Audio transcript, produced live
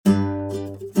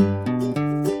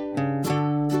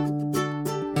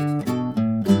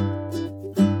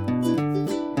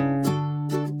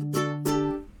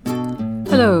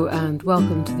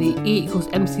welcome to the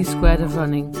E=mc² of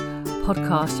running, a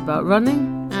podcast about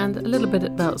running and a little bit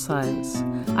about science.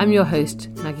 I'm your host,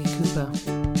 Maggie Cooper.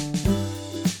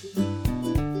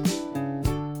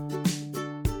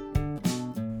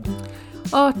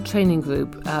 Our training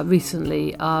group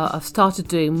recently have started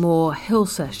doing more hill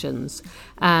sessions,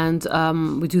 and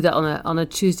we do that on a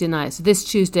Tuesday night. So this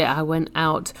Tuesday I went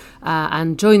out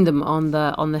and joined them on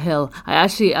the hill.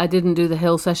 I didn't do the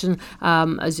hill session.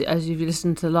 As you've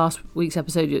listened to last week's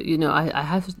episode, you know I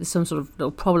have some sort of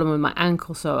little problem with my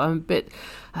ankle, so I'm a bit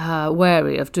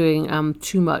wary of doing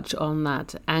too much on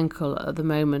that ankle at the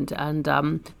moment. And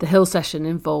the hill session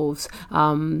involves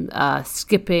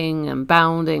skipping and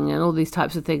bounding and all these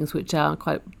types of things, which are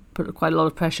put quite a lot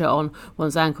of pressure on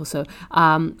one's ankle. So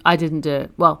I didn't do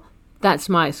it. Well, that's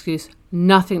my excuse.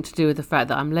 Nothing to do with the fact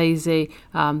that I'm lazy.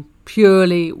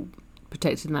 Purely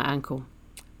protecting that ankle.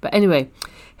 But anyway,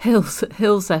 hill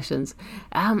sessions.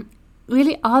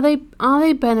 Really, are they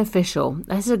beneficial?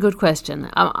 That's a good question.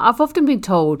 I've often been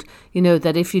told,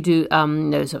 that if you do,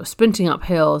 sort of sprinting up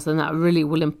hills, then that really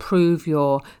will improve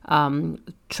your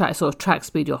track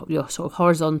speed, your sort of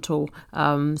horizontal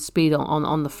speed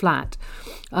on the flat.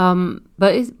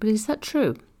 But is that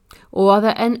true? Or are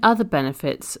there any other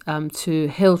benefits to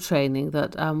hill training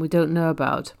that we don't know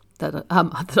about? That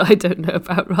I don't know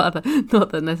about, rather, not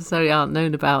that necessarily aren't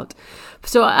known about.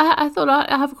 So I thought I'd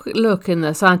have a quick look in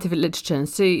the scientific literature and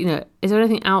see, is there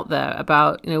anything out there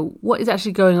about, what is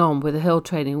actually going on with the hill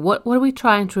training? What are we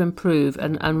trying to improve,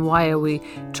 and why are we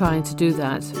trying to do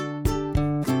that?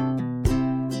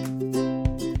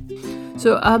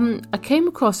 So I came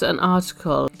across an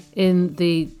article in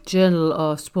the Journal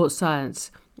of Sports Science.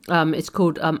 It's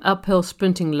called Uphill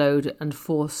Sprinting Load and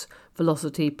Force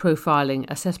Velocity Profiling,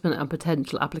 Assessment and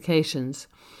Potential Applications.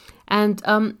 And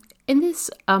in this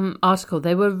article,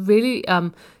 they were really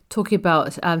talking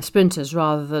about sprinters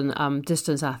rather than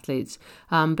distance athletes.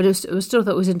 But it was still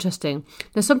thought it was interesting.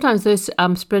 Now, sometimes those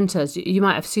sprinters, you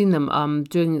might have seen them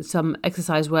doing some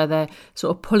exercise where they're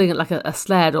sort of pulling it like a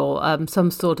sled, or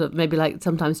some sort of, maybe like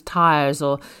sometimes tires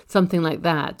or something like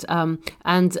that.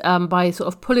 And by sort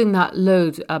of pulling that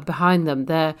load behind them,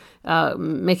 they're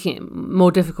making it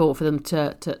more difficult for them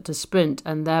to sprint,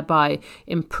 and thereby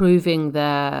improving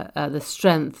the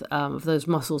strength of those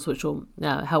muscles, which will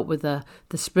help with the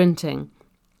sprinting.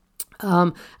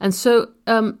 And so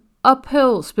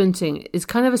uphill sprinting is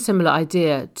kind of a similar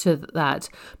idea to that,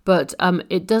 but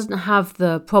it doesn't have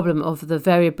the problem of the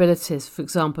variabilities, for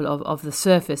example, of the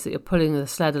surface that you're pulling the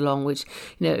sled along, which,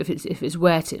 if it's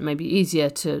wet, it may be easier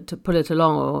to pull it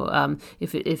along, or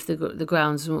if the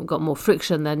ground's got more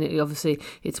friction, then obviously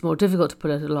it's more difficult to pull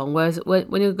it along. Whereas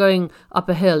when you're going up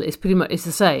a hill, it's pretty much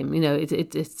the same.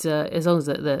 It's as long as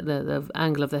the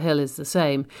angle of the hill is the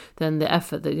same, then the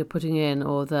effort that you're putting in,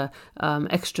 or the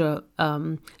extra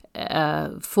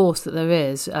force that there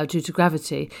is due to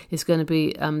gravity, is going to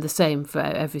be the same for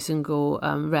every single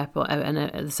rep, and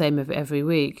the same every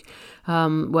week.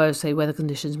 Whereas, say, weather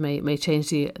conditions may change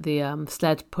the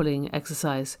sled pulling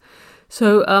exercise.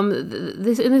 So in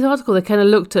this article, they kind of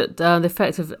looked at the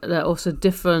effect of also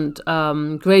different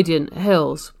gradient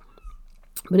hills,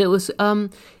 but it was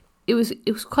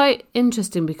quite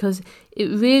interesting because it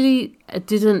really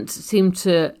didn't seem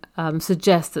to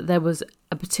suggest that there was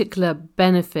a particular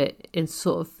benefit in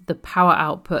sort of the power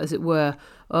output, as it were,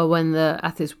 or when the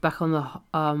athletes were back on the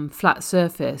flat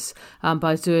surface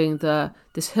by doing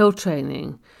this hill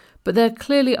training. But there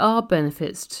clearly are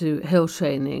benefits to hill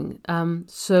training.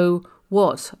 So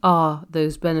what are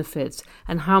those benefits,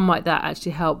 and how might that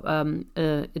actually help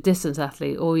a distance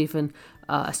athlete or even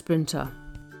a sprinter?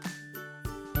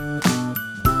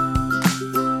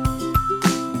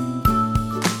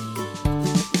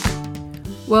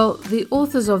 Well, the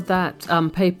authors of that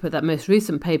paper, that most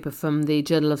recent paper from the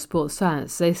Journal of Sports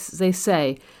Science, they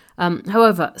say,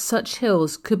 however, such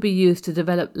hills could be used to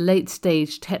develop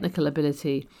late-stage technical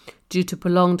ability due to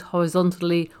prolonged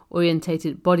horizontally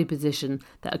orientated body position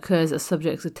that occurs as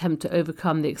subjects attempt to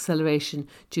overcome the acceleration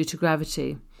due to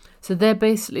gravity. So they're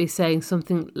basically saying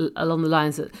something along the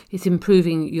lines that it's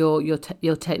improving your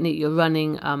technique, your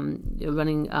running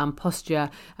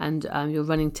posture, and your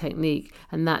running technique,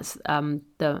 and that's the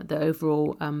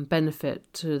overall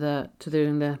benefit to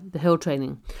doing the hill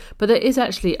training. But there is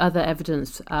actually other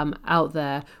evidence out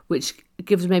there which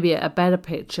gives maybe a better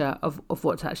picture of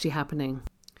what's actually happening.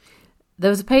 There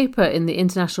was a paper in the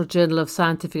International Journal of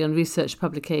Scientific and Research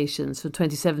Publications from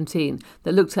 2017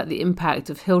 that looked at the impact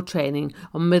of hill training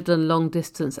on middle and long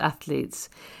distance athletes.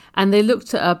 And they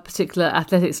looked at a particular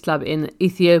athletics club in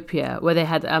Ethiopia where they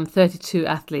had 32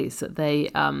 athletes that they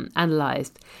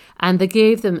analysed. And they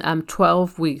gave them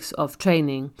 12 weeks of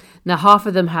training. Now, half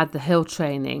of them had the hill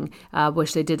training,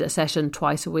 which they did a session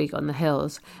twice a week on the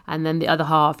hills. And then the other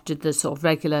half did the sort of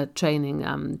regular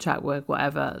training, track work,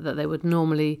 whatever, that they would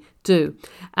normally do.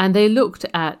 And they looked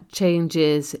at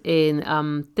changes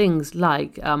in things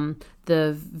like the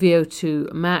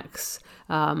VO2 max,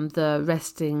 the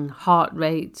resting heart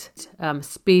rate,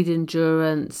 speed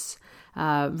endurance,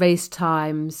 race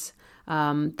times.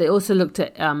 They also looked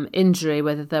at injury,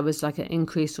 whether there was like an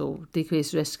increased or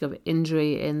decreased risk of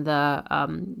injury in the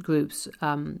groups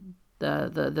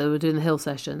that were doing the hill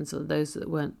sessions or those that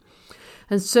weren't.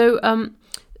 And so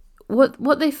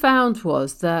what they found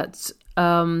was that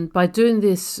by doing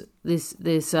this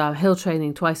hill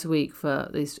training twice a week for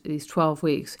these 12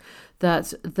 weeks,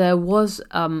 that there was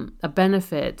a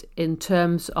benefit in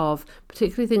terms of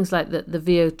particularly things like the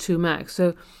VO2 max.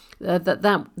 So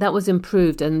that was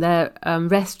improved, and their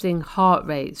resting heart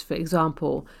rates, for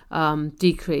example,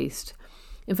 decreased.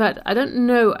 In fact, I don't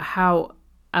know how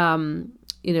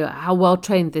well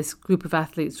trained this group of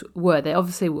athletes were. They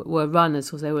obviously were runners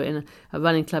because they were in a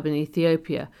running club in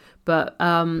Ethiopia. But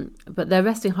their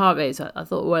resting heart rates, I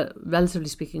thought, were relatively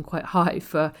speaking quite high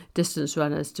for distance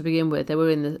runners to begin with. They were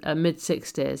in the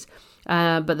mid-60s.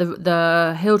 But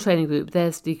the hill training group,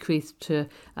 theirs decreased to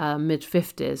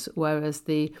mid-50s, whereas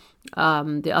the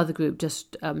other group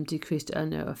just decreased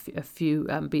a few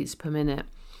beats per minute.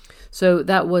 So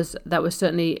that was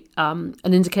certainly an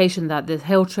indication that the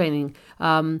hill training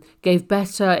gave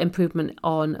better improvement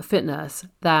on fitness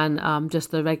than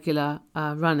just the regular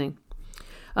running.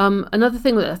 Another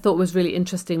thing that I thought was really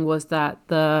interesting was that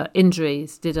the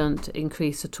injuries didn't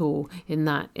increase at all in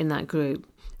that group.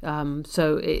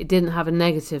 So it didn't have a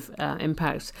negative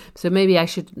impact. So maybe I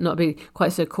should not be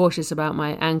quite so cautious about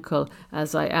my ankle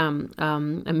as I am,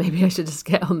 and maybe I should just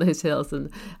get on those hills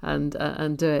and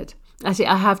do it. Actually,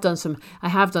 I have done some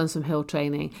hill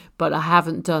training, but I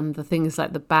haven't done the things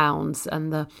like the bounds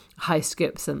and the high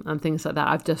skips and things like that.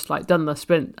 I've just done the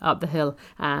sprint up the hill,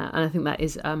 and I think that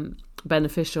is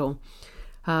beneficial.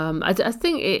 I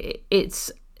think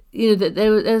it's that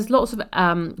there's lots of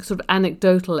sort of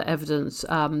anecdotal evidence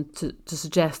to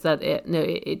suggest that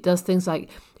it does things like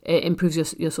it improves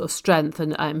your sort of strength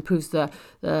and improves the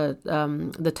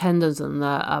tendons and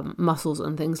the muscles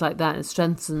and things like that. It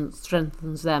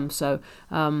strengthens them. So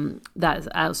that's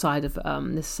outside of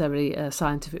necessarily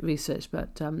scientific research,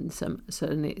 but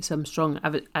certainly some strong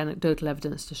anecdotal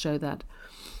evidence to show that.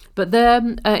 But there,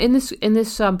 in this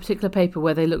particular paper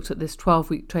where they looked at this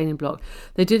 12-week training block,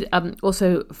 they did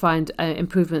also find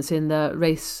improvements in the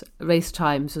race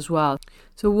times as well.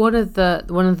 So one of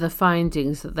the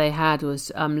findings that they had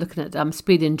was looking at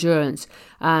speed endurance,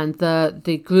 and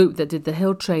the group that did the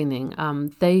hill training,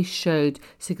 they showed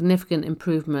significant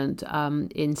improvement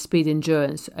in speed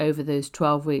endurance over those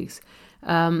 12 weeks.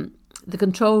 The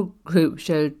control group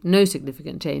showed no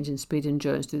significant change in speed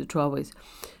endurance through the 12 weeks.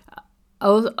 I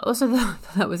also thought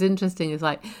that was interesting. It's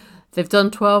like they've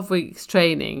done 12 weeks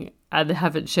training and they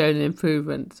haven't shown an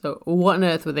improvement. So what on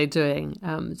earth were they doing?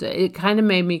 So it kind of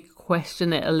made me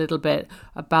question it a little bit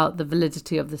about the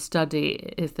validity of the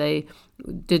study if they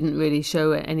didn't really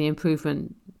show any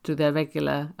improvement to their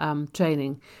regular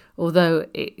training, although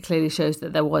it clearly shows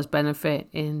that there was benefit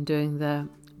in doing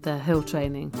the hill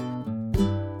training.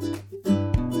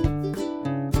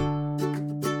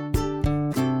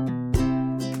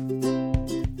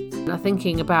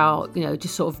 Thinking about,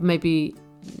 just sort of maybe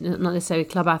not necessarily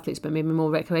club athletes, but maybe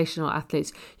more recreational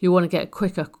athletes, you want to get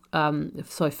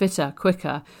fitter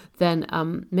quicker, then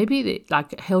maybe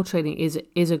hill training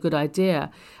is a good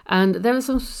idea. And there are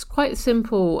some quite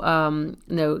simple,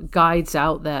 guides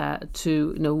out there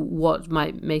to what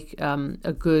might make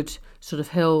a good sort of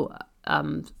hill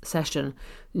session.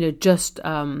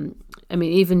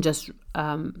 Even just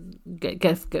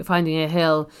finding a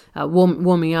hill,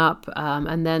 warming up,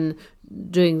 and then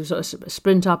doing sort of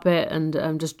sprint up it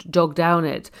and just jog down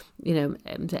it,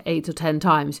 8 or 10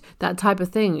 times. That type of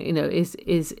thing,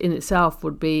 is in itself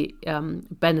would be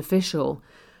beneficial.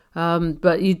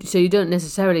 But you don't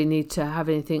necessarily need to have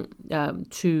anything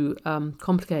too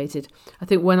complicated. I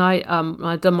think when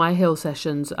I've done my hill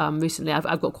sessions recently,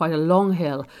 I've got quite a long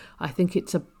hill. I think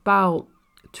it's about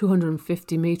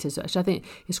 250 meters, which I think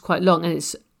is quite long, and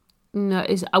No,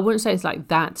 I wouldn't say it's like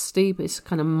that steep. It's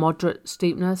kind of moderate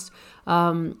steepness.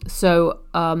 And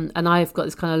I've got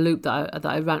this kind of loop that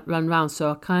I run round.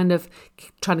 So I kind of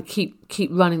trying to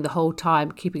keep running the whole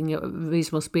time, keeping at a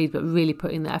reasonable speed, but really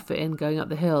putting the effort in going up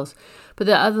the hills. But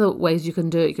there are other ways you can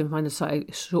do it. You can find a slightly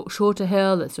shorter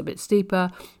hill that's a bit steeper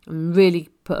and really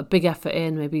put a big effort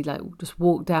in. Maybe like just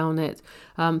walk down it.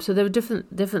 So there are different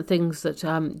things that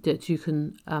that you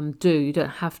can do. You don't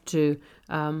have to.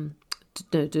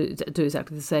 Do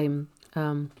exactly the same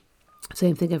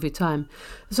thing every time.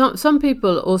 Some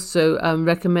people also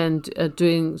recommend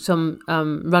doing some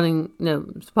running,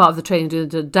 part of the training, doing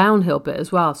the downhill bit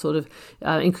as well, sort of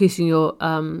increasing your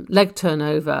leg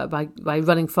turnover by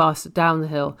running fast down the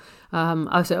hill. I'm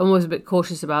always a bit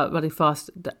cautious about running fast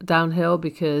downhill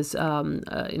because I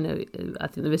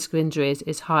think the risk of injury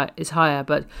is higher,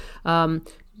 but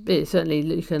certainly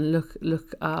you can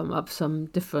look up some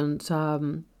different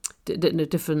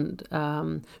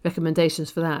recommendations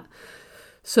for that.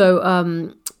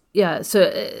 So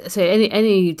say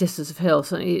any distance of hill,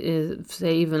 so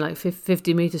say even like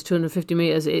 50 meters, 250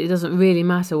 meters, it doesn't really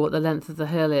matter what the length of the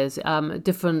hill is.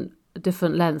 Different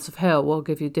lengths of hill will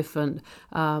give you different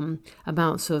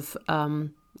amounts of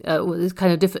it's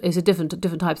kind of different. It's a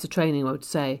different types of training, I would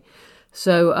say.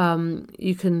 So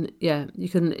you can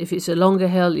if it's a longer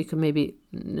hill, you can maybe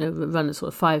run at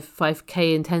sort of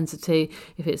 5k intensity.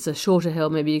 If it's a shorter hill,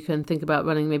 maybe you can think about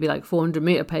running maybe like 400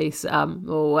 meter pace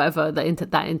or whatever that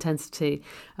intensity.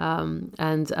 Start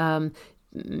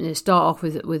off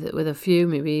with a few,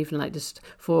 maybe even like just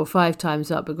 4 or 5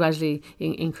 times up, but gradually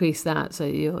increase that. So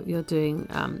you're doing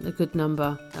a good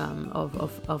number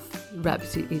of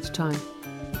reps each time.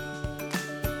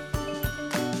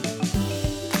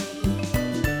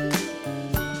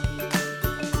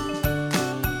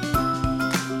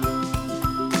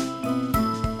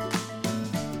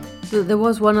 So there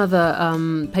was one other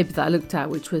paper that I looked at,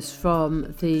 which was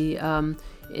from the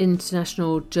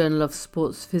International Journal of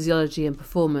Sports Physiology and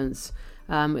Performance.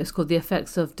 It's called The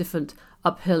Effects of Different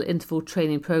Uphill Interval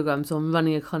Training Programs on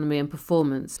Running Economy and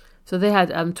Performance. So they had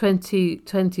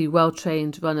 20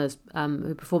 well-trained runners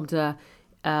who performed an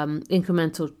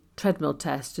incremental treadmill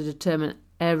test to determine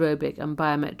aerobic and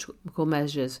biometrical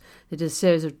measures. They did a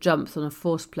series of jumps on a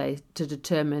force plate to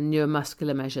determine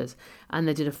neuromuscular measures, and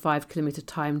they did a 5 kilometre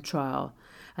time trial.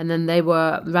 And then they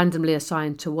were randomly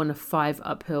assigned to one of 5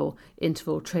 uphill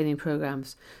interval training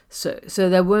programs. So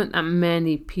there weren't that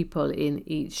many people in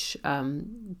each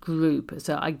group.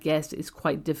 So I guess it's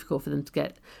quite difficult for them to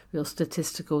get real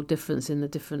statistical difference in the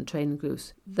different training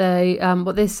groups. They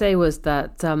what they say was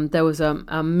that there was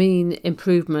a mean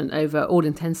improvement over all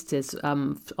intensities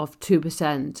of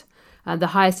 2%. And the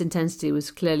highest intensity was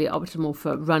clearly optimal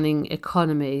for running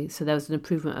economy. So there was an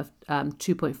improvement of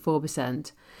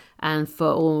 2.4%. And for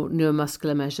all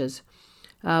neuromuscular measures,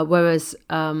 whereas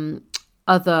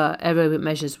other aerobic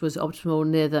measures was optimal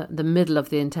near the middle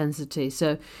of the intensity.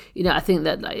 So, I think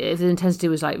that if the intensity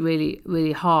was like really,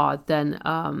 really hard, then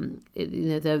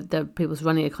the people's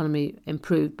running economy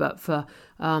improved. But for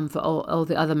all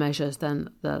the other measures, then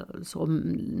the sort of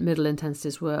middle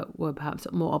intensities were perhaps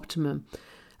more optimum.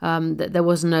 There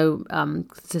was no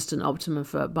consistent optimum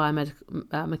for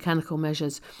biomechanical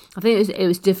measures. I think it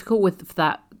was difficult with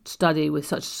that study with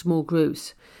such small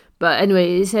groups. But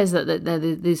anyway, it says that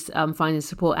these findings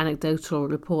support anecdotal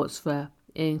reports for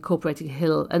incorporating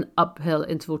hill and uphill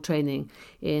interval training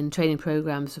in training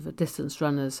programs for distance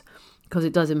runners, because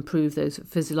it does improve those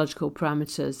physiological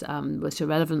parameters which are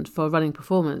relevant for running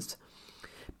performance.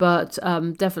 But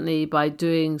definitely by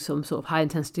doing some sort of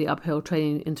high-intensity uphill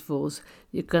training intervals,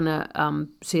 you're going to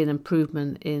see an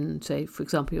improvement in, say, for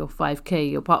example, your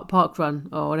 5K, your Parkrun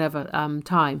or whatever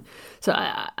time. So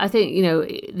I think,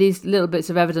 these little bits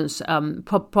of evidence,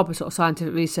 proper sort of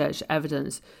scientific research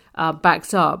evidence,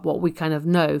 backs up what we kind of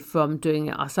know from doing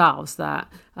it ourselves, that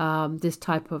this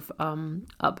type of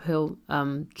uphill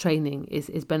training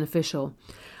is beneficial.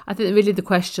 I think really the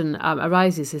question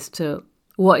arises as to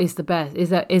what is the best? Is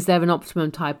there an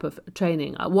optimum type of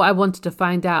training? What I wanted to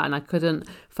find out, and I couldn't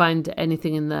find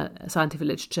anything in the scientific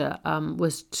literature,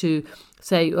 was to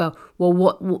say,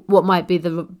 what might be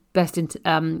the best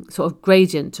sort of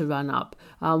gradient to run up?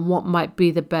 What might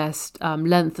be the best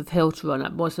length of hill to run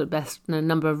up? What's the best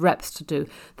number of reps to do?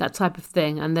 That type of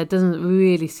thing. And there doesn't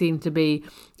really seem to be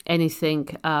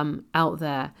anything out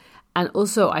there. And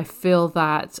also, I feel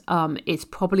that it's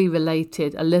probably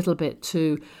related a little bit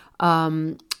to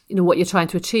what you're trying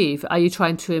to achieve. Are you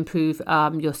trying to improve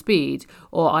your speed,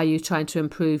 or are you trying to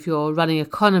improve your running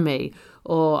economy,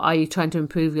 or are you trying to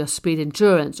improve your speed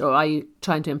endurance, or are you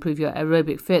trying to improve your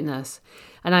aerobic fitness?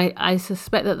 And I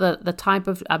suspect that the type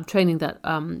of training that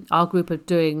our group are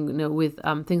doing, with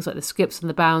things like the skips and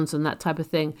the bounds and that type of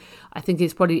thing, I think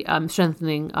it's probably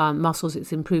strengthening muscles.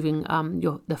 It's improving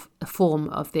the form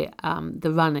of the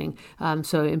running,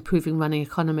 so improving running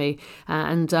economy,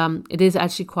 and it is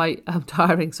actually quite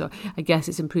tiring. So I guess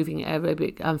it's improving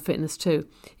aerobic fitness too.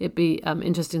 It'd be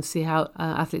interesting to see how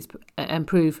athletes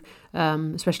improve,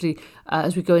 especially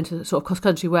as we go into sort of cross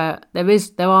country where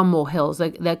there are more hills.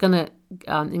 They're going to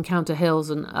encounter hills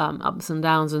and ups and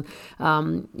downs and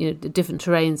different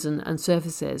terrains and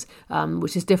surfaces,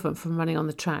 which is different from running on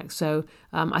the track. So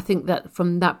I think that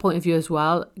from that point of view as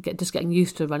well, just getting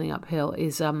used to running uphill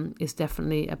is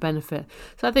definitely a benefit.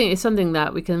 So I think it's something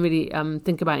that we can really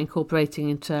think about incorporating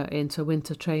into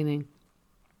winter training.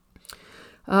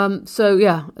 So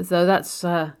that's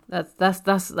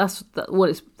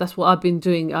what I've been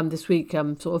doing this week.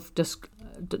 Sort of just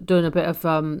doing a bit of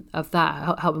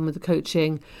that, helping with the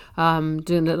coaching, doing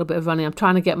a little bit of running. I'm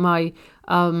trying to get my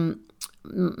a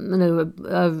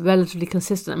relatively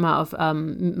consistent amount of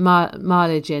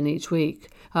mileage in each week.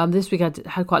 This week I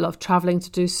had quite a lot of travelling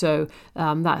to do, so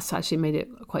that's actually made it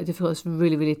quite difficult. It's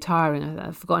really, really tiring.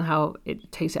 I've forgotten how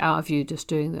it takes it out of you just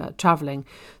doing the travelling.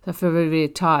 So I feel really, really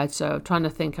tired. So I'm trying to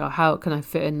think how can I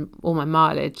fit in all my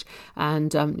mileage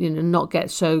and not get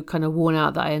so kind of worn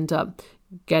out that I end up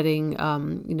getting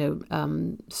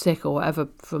sick or whatever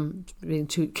from getting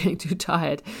too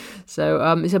tired. So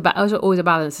it's always a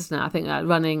balance, isn't it? I think that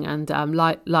running and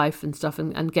life and stuff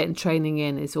and getting training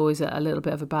in is always a little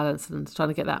bit of a balance, and trying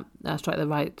to get that strike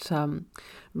the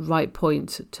right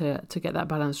point to get that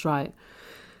balance right.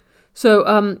 So,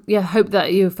 hope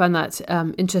that you found that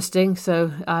interesting. So,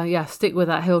 stick with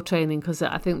that hill training, because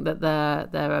I think that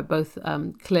there are both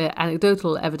clear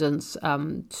anecdotal evidence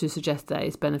to suggest that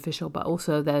it's beneficial, but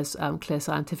also there's clear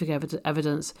scientific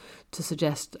evidence to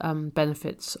suggest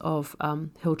benefits of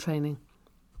hill training.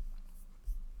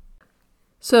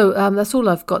 So that's all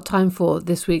I've got time for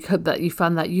this week. Hope that you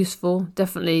found that useful.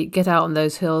 Definitely get out on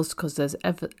those hills, because there's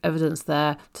evidence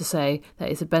there to say that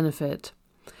it's a benefit.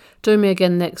 Join me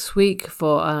again next week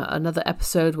for another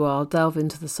episode where I'll delve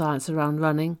into the science around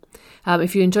running.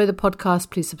 If you enjoy the podcast,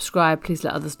 please subscribe. Please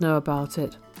let others know about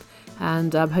it.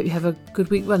 And hope you have a good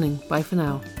week running. Bye for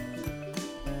now.